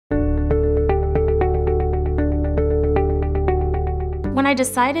When I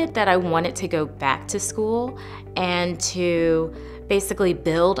decided that I wanted to go back to school and to basically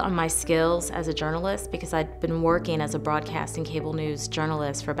build on my skills as a journalist, because I'd been working as a broadcast and cable news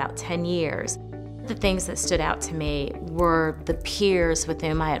journalist for about 10 years, the things that stood out to me were the peers with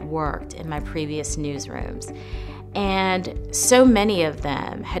whom I had worked in my previous newsrooms. And so many of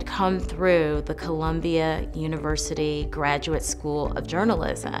them had come through the Columbia University Graduate School of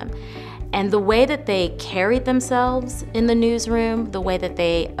Journalism. And the way that they carried themselves in the newsroom, the way that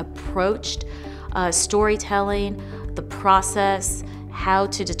they approached storytelling, the process, how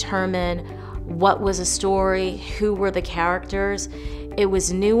to determine what was a story, who were the characters, it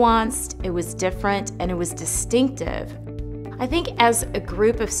was nuanced, it was different, and it was distinctive. I think as a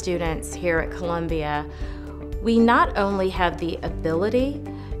group of students here at Columbia, we not only have the ability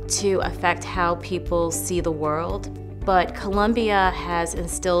to affect how people see the world, but Columbia has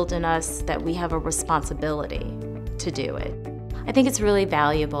instilled in us that we have a responsibility to do it. I think it's really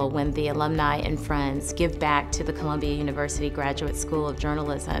valuable when the alumni and friends give back to the Columbia University Graduate School of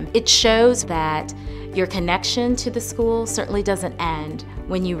Journalism. It shows that your connection to the school certainly doesn't end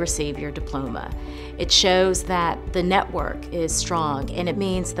when you receive your diploma. It shows that the network is strong, and it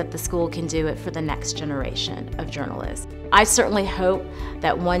means that the school can do it for the next generation of journalists. I certainly hope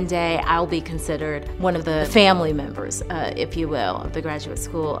that one day I'll be considered one of the family members, if you will, of the Graduate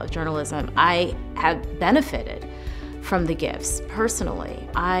School of Journalism. I have benefited from the gifts personally.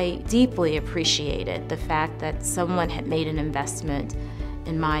 I deeply appreciated the fact that someone had made an investment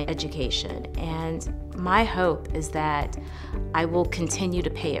in my education, and my hope is that I will continue to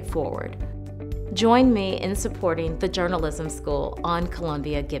pay it forward. Join me in supporting the journalism school on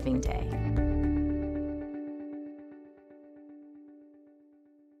Columbia Giving Day.